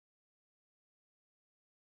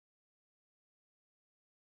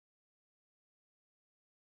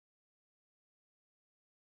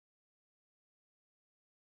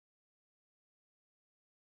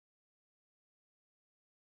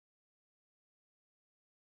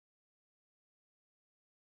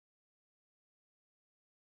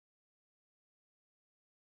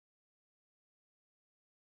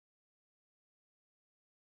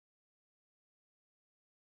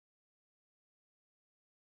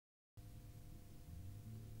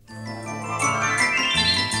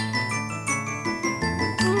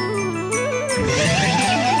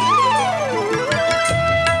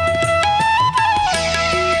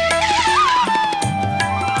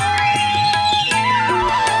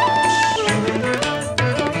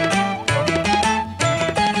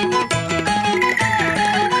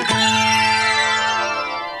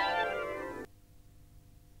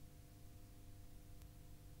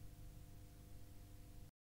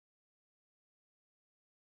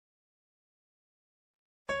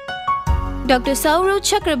Dr. Saurav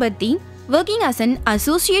Chakrabarti, working as an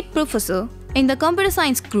associate professor in the computer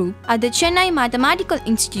science group at the Chennai Mathematical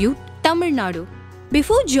Institute, Tamil Nadu.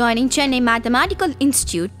 Before joining Chennai Mathematical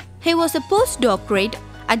Institute, he was a postdoctorate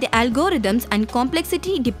at the Algorithms and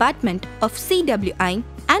Complexity Department of CWI,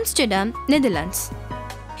 Amsterdam, Netherlands.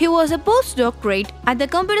 He was a postdoctorate at the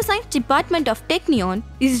Computer Science Department of Technion,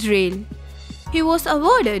 Israel. He was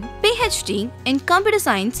awarded PhD in Computer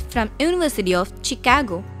Science from University of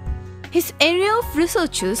Chicago. His area of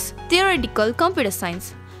research is theoretical computer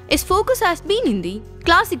science. His focus has been in the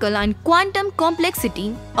classical and quantum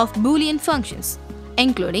complexity of Boolean functions,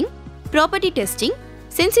 including property testing,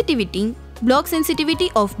 sensitivity, block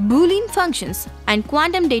sensitivity of Boolean functions, and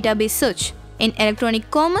quantum database search in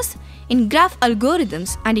electronic commerce, in graph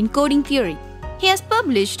algorithms, and in coding theory. He has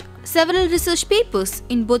published several research papers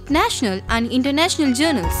in both national and international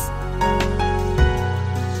journals.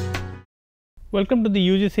 Welcome to the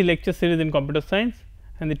UGC lecture series in computer science,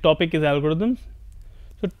 and the topic is algorithms.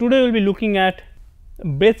 So, today we will be looking at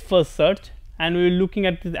best first search, and we will be looking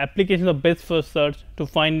at the applications of best first search to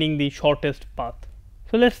finding the shortest path.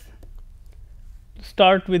 So, let us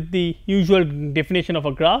start with the usual definition of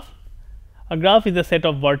a graph. A graph is a set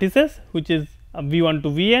of vertices which is v1 to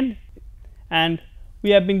vn, and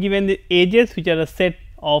we have been given the edges which are a set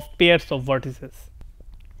of pairs of vertices.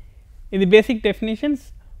 In the basic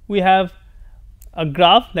definitions, we have a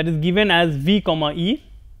graph that is given as v comma e.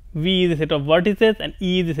 V is a set of vertices and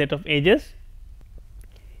E is a set of edges.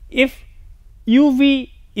 If uv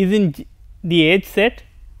is in the edge set,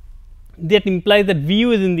 that implies that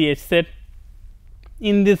vu is in the edge set.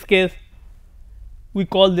 In this case, we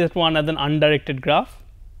call this one as an undirected graph.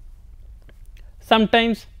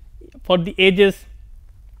 Sometimes for the edges,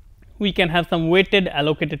 we can have some weighted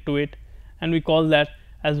allocated to it, and we call that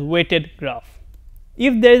as weighted graph.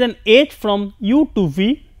 If there is an edge from u to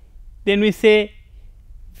v, then we say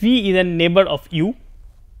v is a neighbor of u,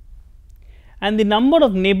 and the number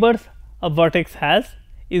of neighbors a vertex has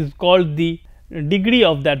is called the degree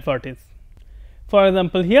of that vertex. For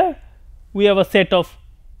example, here we have a set of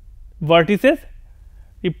vertices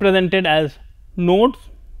represented as nodes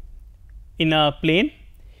in a plane.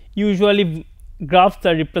 Usually graphs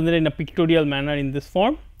are represented in a pictorial manner in this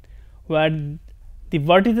form, where the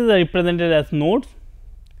vertices are represented as nodes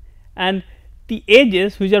and the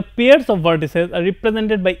edges, which are pairs of vertices, are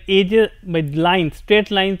represented by edges, by lines, straight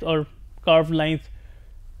lines or curved lines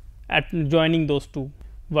at joining those two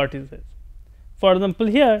vertices. For example,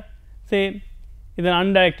 here say is an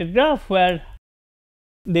undirected graph where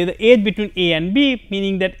there is an edge between A and B,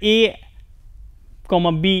 meaning that A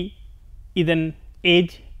comma B is an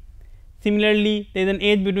edge. Similarly, there is an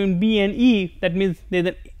edge between B and E, that means there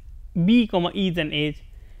is a B comma E is an edge,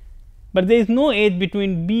 but there is no edge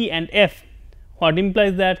between B and F, what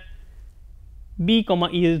implies that B comma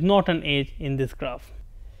E is not an edge in this graph.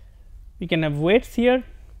 We can have weights here,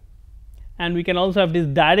 and we can also have this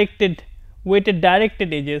directed weighted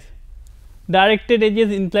directed edges. Directed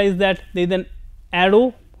edges implies that there is an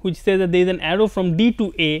arrow which says that there is an arrow from D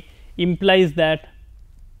to A, implies that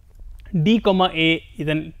D comma A is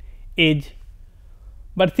an edge,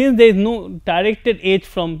 but since there is no directed edge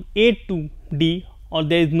from A to D, or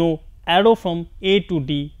there is no arrow from A to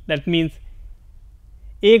D, that means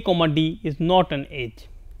A comma D is not an edge.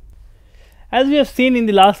 As we have seen in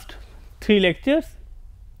the last 3 lectures,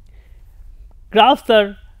 graphs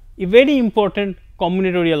are a very important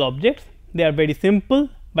combinatorial objects. They are very simple,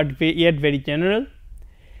 but yet very general.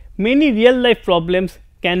 Many real life problems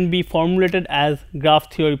can be formulated as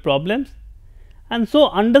graph theory problems, and so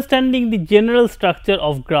understanding the general structure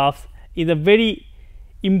of graphs is a very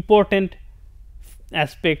important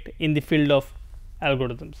aspect in the field of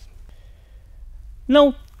algorithms.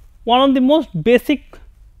 Now, one of the most basic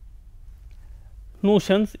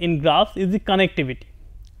notions in graphs is the connectivity.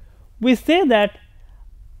 We say that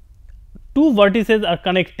two vertices are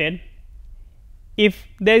connected if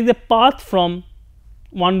there is a path from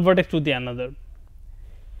one vertex to the another.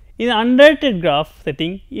 In an undirected graph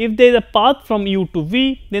setting, if there is a path from u to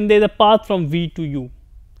v, then there is a path from v to u.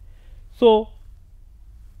 So,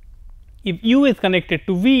 if u is connected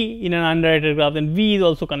to v in an undirected graph, then v is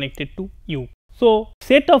also connected to u. So,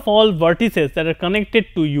 set of all vertices that are connected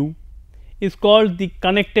to u is called the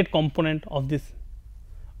connected component of this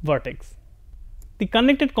vertex. The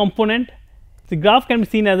connected component, the graph can be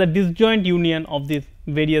seen as a disjoint union of these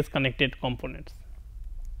various connected components.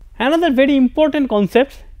 Another very important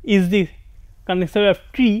concept is the concept of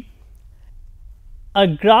tree. A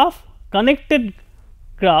graph, connected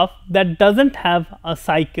graph that does not have a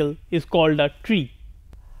cycle is called a tree.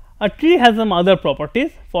 A tree has some other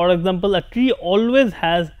properties. For example, a tree always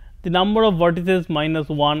has the number of vertices minus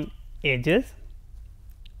 1 edges.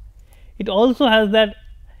 It also has that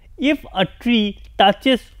if a tree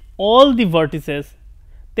touches all the vertices,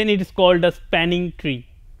 then it is called a spanning tree,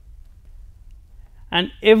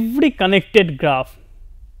 and every connected graph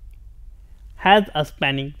has a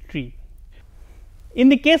spanning tree. In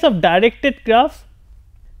the case of directed graphs,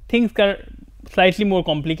 things are slightly more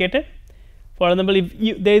complicated. For example,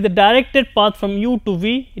 if there is a directed path from u to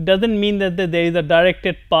v, it does not mean that there is a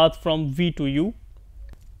directed path from v to u.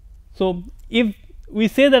 So, if we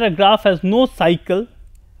say that a graph has no cycle,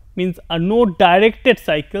 means a no directed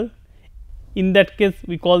cycle, in that case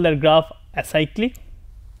we call that graph acyclic,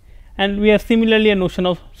 and we have similarly a notion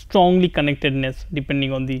of strongly connectedness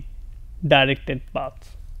depending on the directed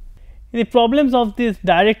paths. The problems of this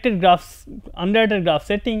directed graphs, undirected graph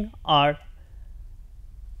setting are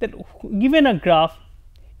that given a graph,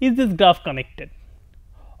 is this graph connected,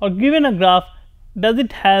 or given a graph, does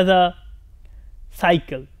it has a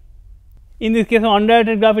cycle. In this case of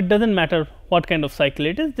undirected graph, it does not matter what kind of cycle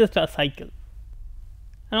it is, just a cycle.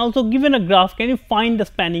 And also given a graph, can you find the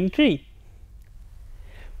spanning tree?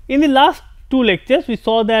 In the last 2 lectures, we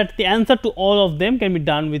saw that the answer to all of them can be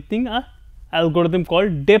done within a algorithm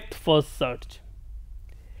called depth first search.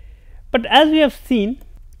 But as we have seen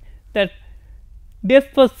that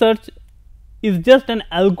depth first search is just an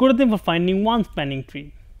algorithm for finding one spanning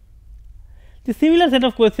tree. The similar set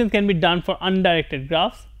of questions can be done for undirected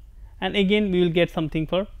graphs, and again we will get something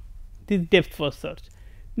for this depth first search.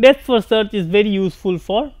 Depth first search is very useful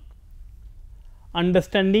for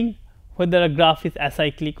understanding whether a graph is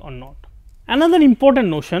acyclic or not. Another important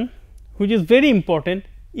notion which is very important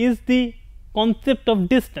is the concept of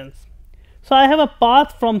distance. So, I have a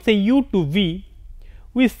path from say u to v.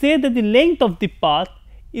 We say that the length of the path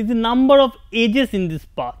is the number of edges in this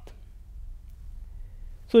path.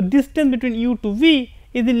 So, distance between u to v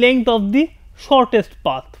is the length of the shortest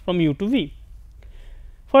path from u to v.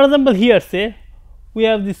 For example, here say we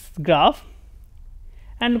have this graph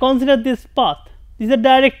and consider this path. This is a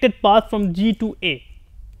directed path from G to A.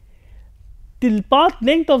 The path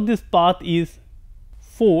length of this path is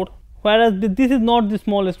 4, whereas this is not the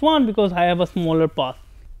smallest one because I have a smaller path.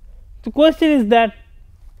 The question is that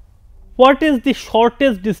what is the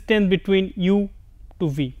shortest distance between u to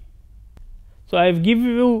v? So, I have given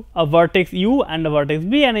you a vertex u and a vertex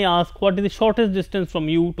v, and I ask what is the shortest distance from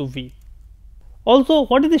u to v. Also,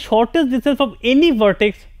 what is the shortest distance from any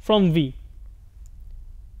vertex from v?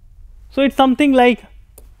 So, it is something like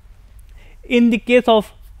in the case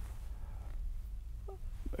of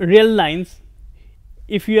real lines,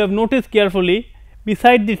 if you have noticed carefully,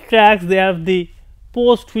 beside the tracks they have the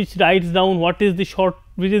post which writes down what is the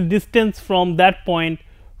which is distance from that point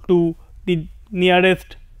to the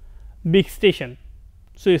nearest big station.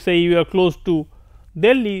 So, you say you are close to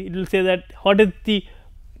Delhi, it will say that what is the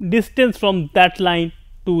distance from that line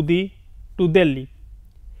to Delhi.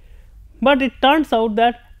 But it turns out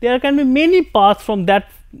that there can be many paths from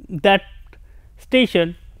that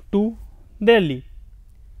station to Delhi.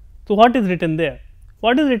 So, what is written there?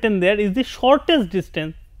 What is written there is the shortest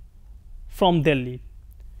distance from Delhi.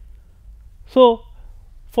 So,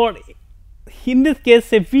 for in this case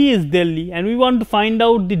say v is Delhi, and we want to find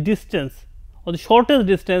out the distance or the shortest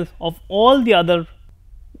distance of all the other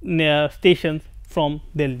stations from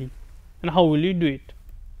Delhi. And how will you do it?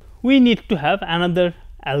 We need to have another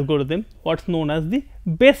algorithm, what is known as the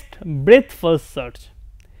best breadth first search.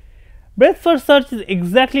 Breadth first search is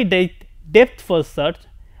exactly depth first search,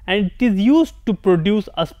 and it is used to produce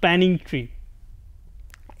a spanning tree.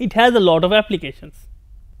 It has a lot of applications.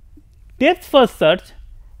 Depth first search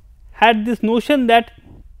had this notion that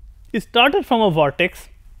it started from a vertex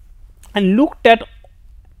and looked at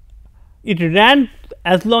it, ran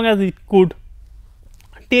as long as it could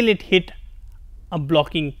till it hit a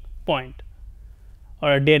blocking point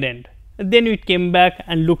or a dead end, and then it came back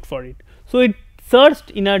and looked for it. So, it searched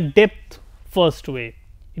in a depth first way,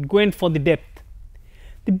 it went for the depth.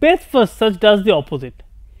 The best first search does the opposite.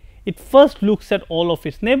 It first looks at all of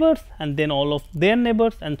its neighbors and then all of their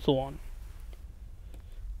neighbors and so on.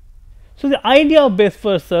 So, the idea of best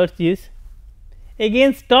first search is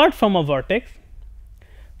again start from a vertex,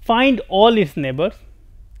 find all its neighbors.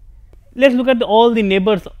 Let us look at all the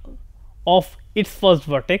neighbors of its first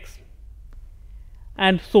vertex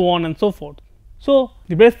and so on and so forth. So,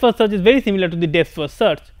 the best first search is very similar to the depth first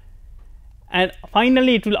search, and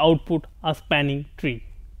finally, it will output a spanning tree.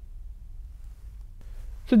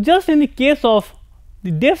 So, just in the case of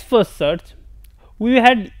the depth first search, we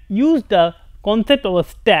had used the concept of a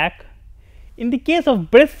stack. In the case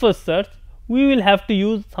of breadth first search, we will have to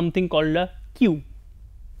use something called a queue.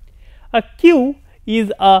 A queue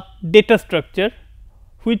is a data structure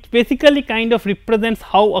which basically kind of represents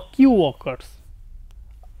how a queue occurs.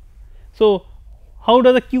 So, how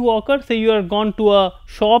does a queue occur? Say you are gone to a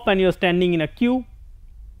shop and you are standing in a queue,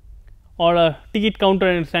 or a ticket counter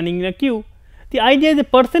and standing in a queue. The idea is the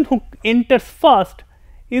person who enters first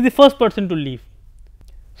is the first person to leave.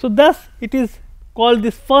 So, thus it is called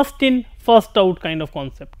this first in first out kind of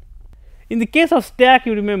concept. In the case of stack,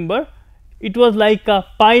 you remember it was like a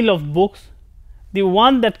pile of books. The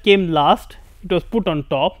one that came last, it was put on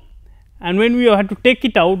top, and when we had to take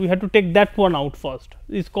it out, we had to take that one out first.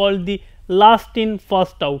 It is called the last in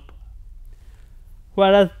first out,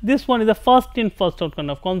 whereas this one is a first in first out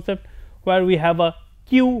kind of concept, where we have a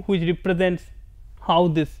queue which represents how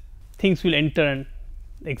these things will enter and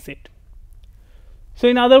exit. So,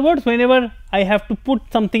 in other words, whenever I have to put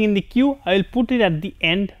something in the queue, I will put it at the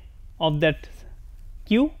end of that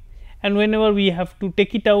queue, and whenever we have to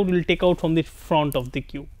take it out, we will take out from the front of the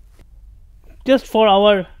queue. Just for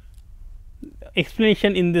our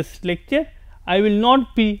explanation in this lecture, I will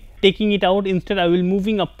not be taking it out, instead I will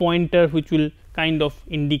moving a pointer which will kind of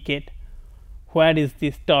indicate where is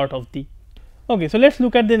the start of the. Okay, so let us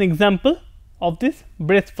look at an example of this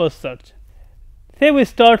breadth first search. Say we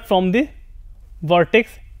start from the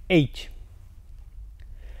vertex H.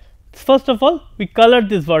 First of all, we color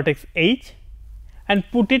this vertex H and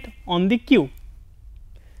put it on the queue.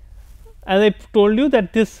 As I told you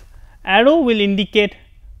that this arrow will indicate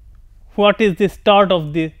what is the start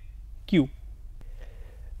of the queue.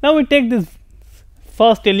 Now, we take this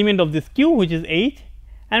first element of this queue, which is H,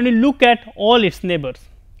 and we look at all its neighbors.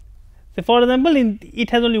 So, for example, it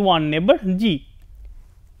has only one neighbor G,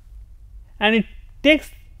 and it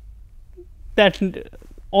takes that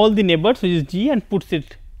all the neighbors which is G and puts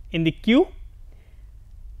it in the queue,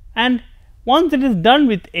 and once it is done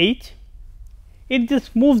with H, it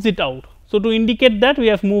just moves it out. So, to indicate that we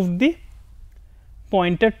have moved the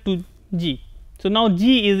pointer to G. So, now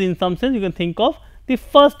G is in some sense you can think of the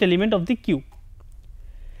first element of the queue.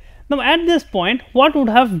 Now, at this point what would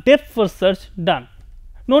have depth first search done?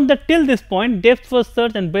 Note that till this point depth first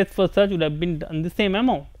search and breadth first search would have been done the same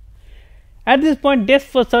amount. At this point depth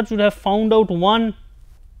first search would have found out one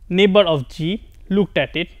neighbor of G, looked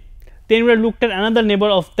at it, then we have looked at another neighbor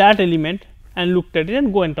of that element and looked at it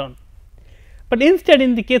and went on. But instead,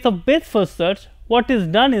 in the case of breadth first search, what is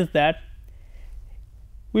done is that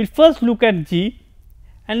we will first look at G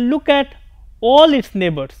and look at all its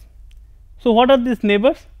neighbors. So, what are these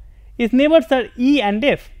neighbors? Its neighbors are E and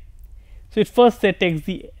F. So, it first takes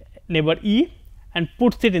the neighbor E and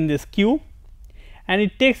puts it in this queue, and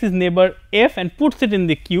it takes its neighbor F and puts it in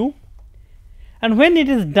the queue, and when it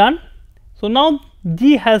is done, so now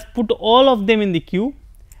G has put all of them in the queue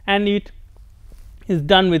and it is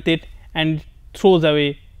done with it and throws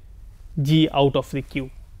away G out of the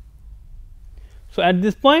queue. So, at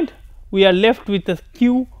this point we are left with a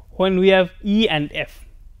queue when we have E and F.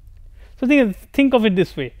 So, think of it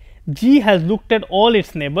this way: G has looked at all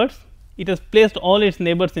its neighbors, it has placed all its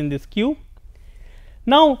neighbors in this queue.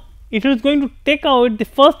 Now, it is going to take out the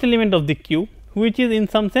first element of the queue, which is in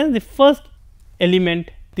some sense the first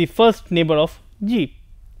element, the first neighbor of G,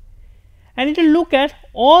 and it will look at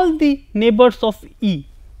all the neighbors of E.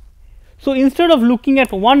 So, instead of looking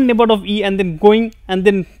at one neighbor of E and then going and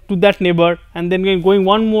then to that neighbor and then going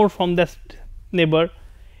one more from that neighbor,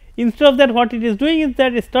 instead of that what it is doing is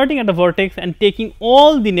that it is starting at a vertex and taking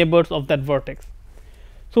all the neighbors of that vertex.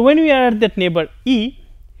 So, when we are at that neighbor E,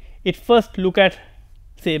 it first look at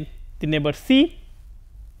say the neighbor C,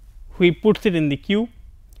 we puts it in the queue.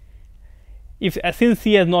 If since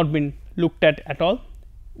C has not been looked at all,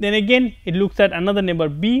 then again it looks at another neighbor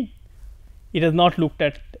B, it has not looked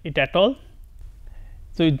at it at all.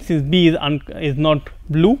 So, since B is not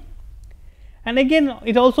blue, and again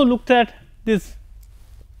it also looks at this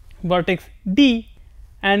vertex D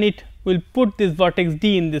and it will put this vertex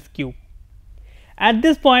D in this queue. At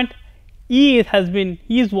this point E has been,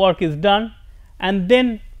 E's work is done, and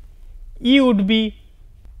then E would be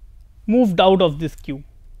moved out of this queue.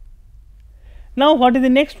 Now, what is the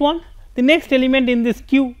next one? The next element in this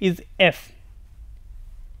queue is F.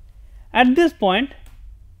 At this point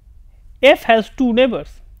F has two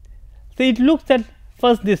neighbors. So, it looks at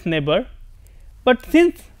first this neighbor, but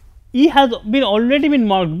since E has been already been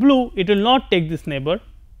marked blue, it will not take this neighbor,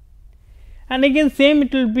 and again same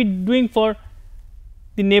it will be doing for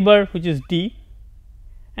the neighbor which is D,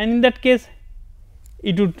 and in that case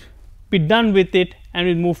it would be done with it and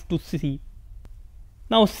will move to C.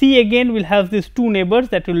 Now, C again will have these two neighbors,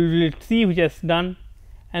 that will C which has done,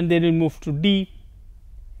 and then will move to D,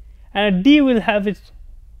 and D will have its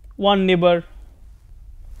one neighbor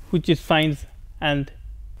which it finds and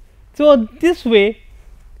so this way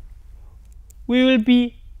we will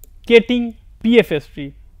be getting BFS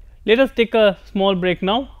tree. Let us take a small break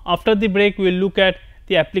now. After the break, we will look at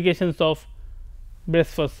the applications of breadth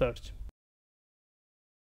first search.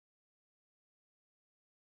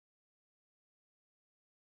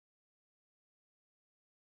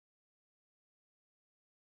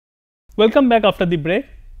 Welcome back after the break.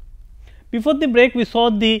 Before the break, we saw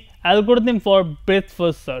the algorithm for breadth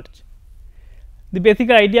first search. The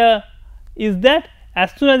basic idea is that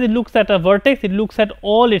as soon as it looks at a vertex, it looks at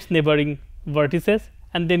all its neighboring vertices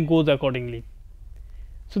and then goes accordingly.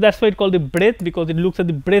 So, that is why it is called the breadth, because it looks at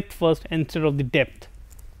the breadth first instead of the depth.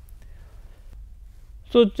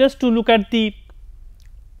 So, just to look at the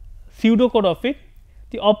pseudocode of it,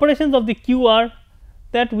 the operations of the queue are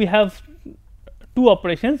that we have two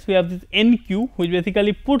operations. We have this NQ, which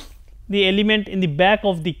basically puts the element in the back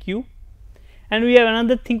of the queue, and we have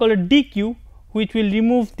another thing called a DQ, which will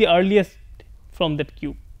remove the earliest from that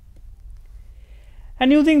queue,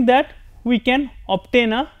 and using that we can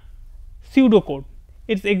obtain a pseudocode.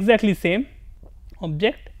 It is exactly same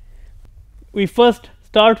object. We first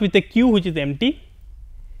start with a queue which is empty.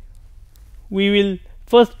 We will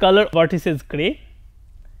first color vertices gray.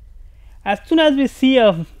 As soon as we see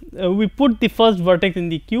we put the first vertex in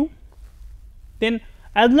the queue, then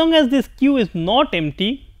as long as this queue is not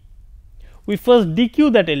empty, we first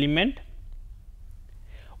dequeue that element.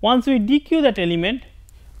 Once we dequeue that element,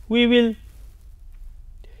 we will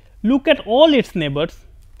look at all its neighbors,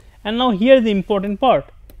 and now here is the important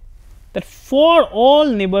part, that for all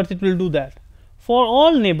neighbors it will do that. For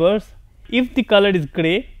all neighbors, if the color is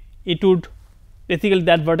gray, it would basically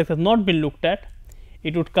that vertex has not been looked at,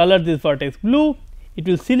 it would color this vertex blue, it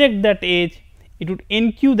will select that edge, it would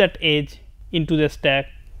enqueue that edge into the stack,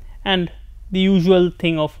 and the usual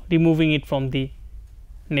thing of removing it from the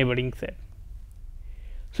neighboring set.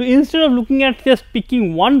 So, instead of looking at just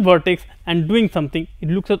picking one vertex and doing something, it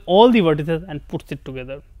looks at all the vertices and puts it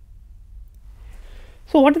together.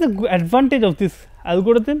 So, what is the advantage of this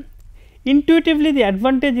algorithm? Intuitively, the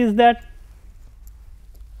advantage is that,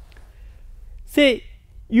 say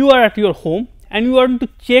you are at your home and you want to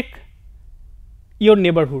check your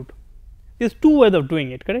neighborhood. There is two ways of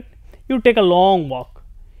doing it, correct? You take a long walk,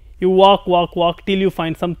 you walk till you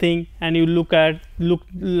find something, and you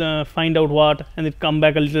find out what, and then come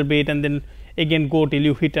back a little bit, and then again go till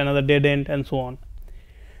you hit another dead end, and so on.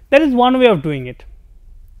 That is one way of doing it.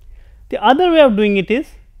 The other way of doing it is,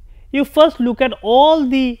 you first look at all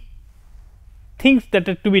the things that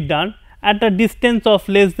are to be done at a distance of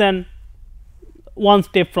less than one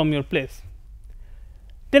step from your place.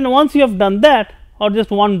 Then once you have done that, or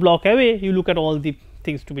just one block away, you look at all the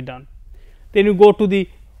things to be done. Then you go to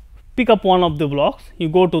pick up one of the blocks, you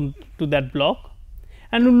go to that block,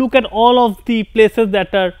 and you look at all of the places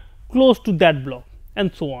that are close to that block,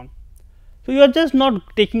 and so on. So, you are just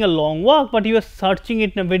not taking a long walk, but you are searching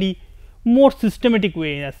it in a very more systematic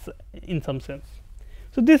way in some sense.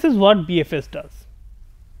 So, this is what BFS does.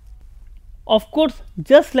 Of course,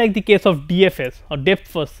 just like the case of DFS or depth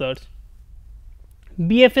first search,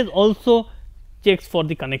 BFS also checks for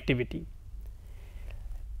the connectivity.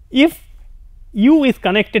 If U is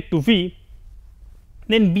connected to V,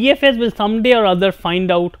 then BFS will someday or other find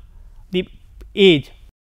out the edge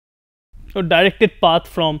or directed path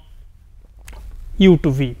from U to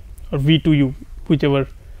V or V to U, whichever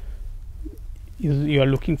you are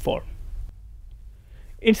looking for.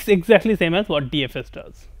 It is exactly same as what DFS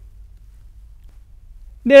does.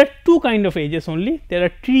 There are two kind of edges only. There are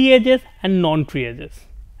tree edges and non-tree edges,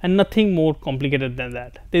 and nothing more complicated than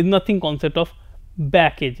that. There is nothing concept of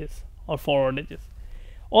back edges or forward edges.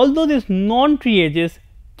 Although these non-tree edges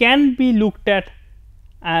can be looked at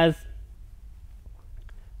as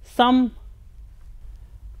some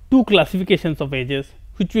two classifications of edges,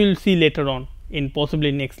 which we will see later on in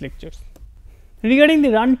possibly next lectures. Regarding the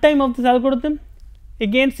runtime of this algorithm,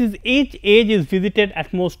 again since each edge is visited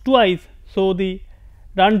at most twice, so the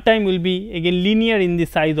runtime will be again linear in the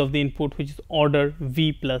size of the input, which is order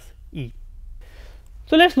V plus E.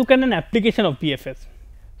 So, let us look at an application of BFS.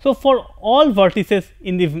 So, for all vertices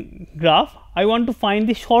in the graph, I want to find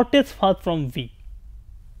the shortest path from V.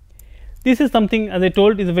 This is something, as I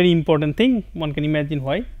told, is a very important thing. One can imagine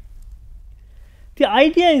why. The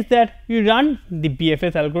idea is that we run the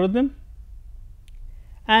BFS algorithm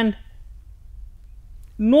and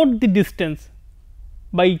note the distance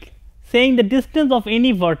by saying the distance of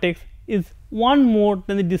any vertex is one more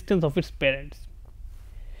than the distance of its parents.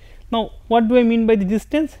 Now, what do I mean by the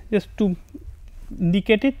distance? Just to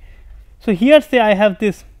indicate it. So, here say I have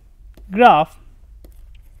this graph,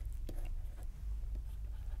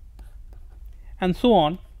 and so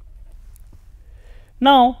on.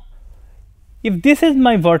 Now, if this is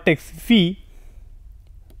my vertex V,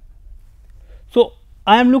 so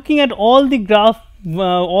I am looking at all the graph,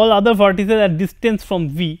 all other vertices at distance from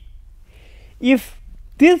V. If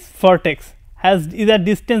this vertex is at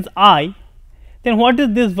distance I, then what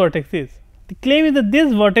is this vertex is? The claim is that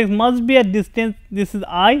this vertex must be at distance, this is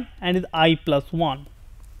I and is I plus 1.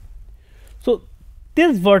 So,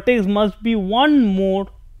 this vertex must be one more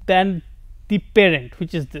than the parent,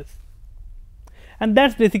 which is this, and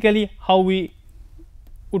that is basically how we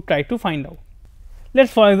would try to find out. Let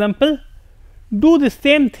us, for example, do the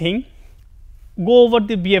same thing, go over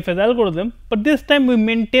the BFS algorithm, but this time we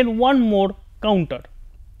maintain one more counter.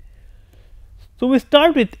 So, we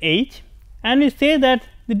start with H and we say that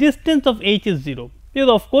the distance of H is 0, because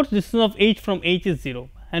of course, distance of H from H is 0,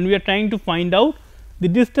 and we are trying to find out the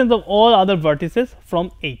distance of all other vertices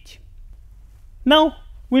from H. Now,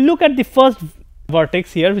 we look at the first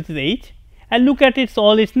vertex here, which is H, and look at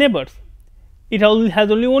all its neighbors. It has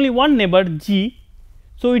only one neighbor G.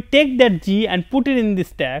 So, we take that G and put it in the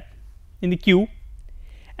stack, in the queue,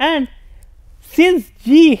 and since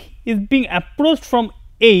G is being approached from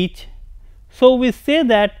H, so we say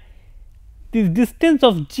that the distance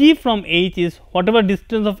of G from H is whatever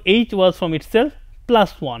distance of H was from itself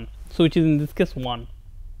plus 1. So, which is in this case 1.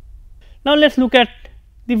 Now, let us look at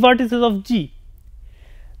the vertices of G.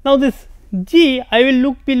 Now, this G I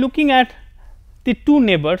will be looking at the two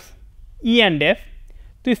neighbors E and F.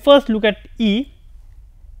 So, we first look at E.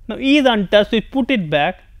 Now, E is untouched, so we put it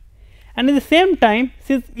back, and at the same time,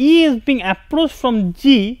 since E is being approached from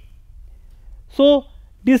G, so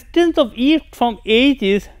distance of E from H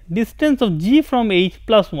is distance of G from H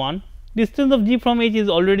plus 1. Distance of G from H is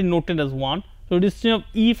already noted as 1. So, distance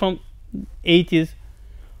of E from H is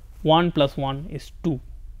 1 plus 1 is 2.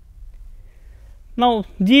 Now,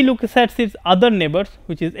 G looks at its other neighbors,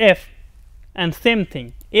 which is F, and same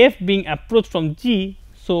thing, F being approached from G.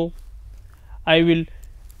 So, I will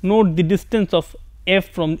note the distance of F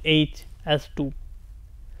from H as 2.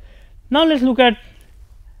 Now, let us look at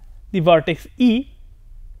the vertex E.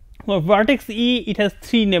 For vertex E, it has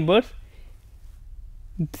 3 neighbors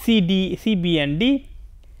C, D, C, B and D.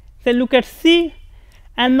 So, look at C,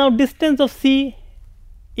 and now distance of C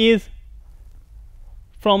is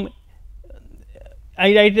from,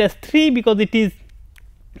 I write it as 3 because it is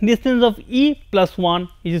distance of E plus 1,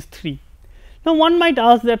 which is 3. Now, one might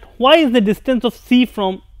ask that why is the distance of C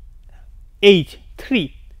from H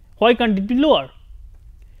 3? Why can't it be lower?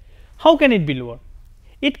 How can it be lower?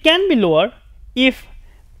 It can be lower if,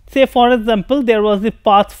 say for example, there was a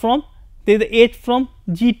path from, there is a H from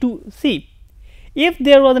G to C. If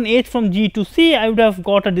there was an H from G to C, I would have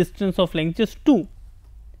got a distance of length just 2.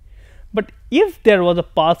 But if there was a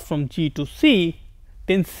path from G to C,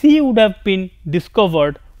 then C would have been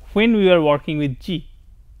discovered when we were working with G.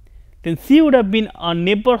 Then C would have been a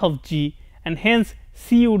neighbor of G, and hence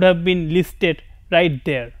C would have been listed right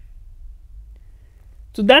there.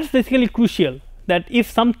 So, that is basically crucial, that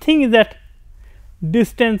if something is at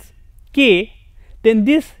distance k, then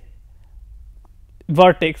this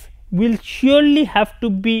vertex will surely have to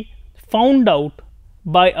be found out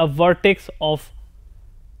by a vertex of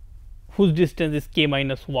whose distance is k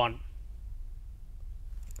minus 1.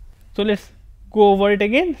 So, let us go over it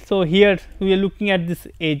again. So, here we are looking at this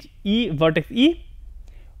edge E, vertex E.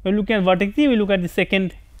 When looking at vertex E, we look at the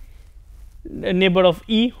second neighbor of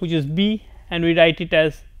E, which is B, and we write it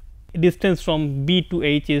as distance from B to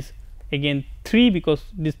H is again 3, because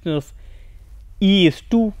distance of E is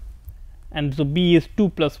 2, and so B is 2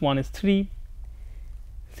 plus 1 is 3.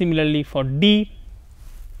 Similarly, for D,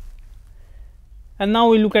 and now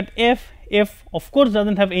we look at F. F of course does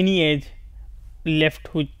not have any edge left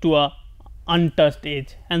to a untouched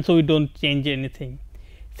edge, and so we do not change anything.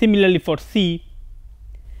 Similarly, for C,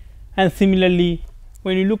 and similarly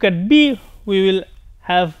when you look at B, we will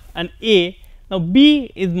have an A. Now,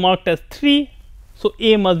 B is marked as 3, so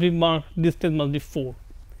A must be marked, distance must be 4.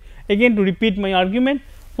 Again, to repeat my argument,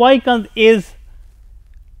 why can't A's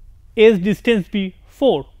distance be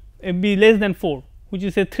 4, be less than 4, which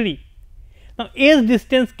is a 3. Now, A's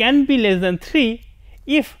distance can be less than 3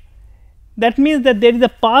 if that means that there is a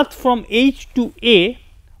path from H to A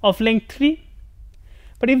of length 3,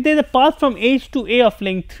 but if there is a path from H to A of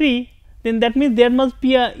length 3, then that means there must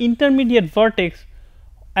be an intermediate vertex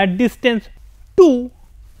at distance 2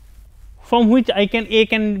 from which A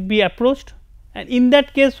can be approached, and in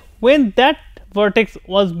that case when that vertex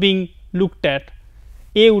was being looked at,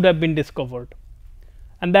 A would have been discovered,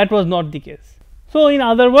 and that was not the case. So, in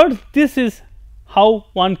other words, this is how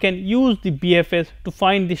one can use the BFS to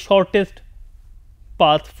find the shortest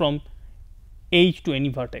path from edge to any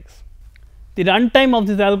vertex. The runtime of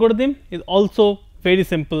this algorithm is also very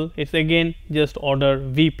simple. It is again just order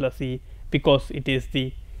v plus e because it is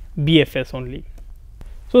the BFS only.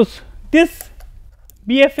 So, this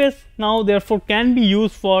BFS now therefore can be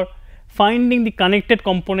used for finding the connected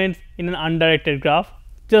components in an undirected graph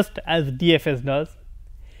just as DFS does.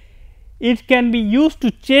 It can be used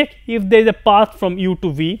to check if there is a path from u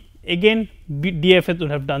to v, again DFS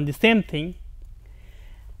would have done the same thing,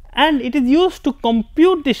 and it is used to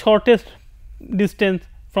compute the shortest distance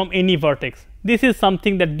from any vertex. This is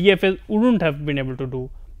something that DFS would not have been able to do,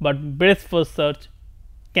 but breadth first search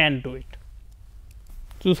can do it.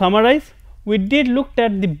 To summarize, we did looked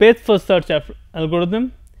at the breadth first search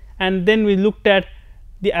algorithm, and then we looked at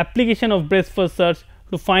the application of breadth first search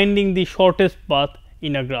to finding the shortest path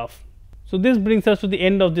in a graph. So, this brings us to the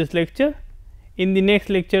end of this lecture. In the next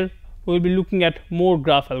lecture, we will be looking at more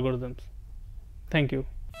graph algorithms. Thank you.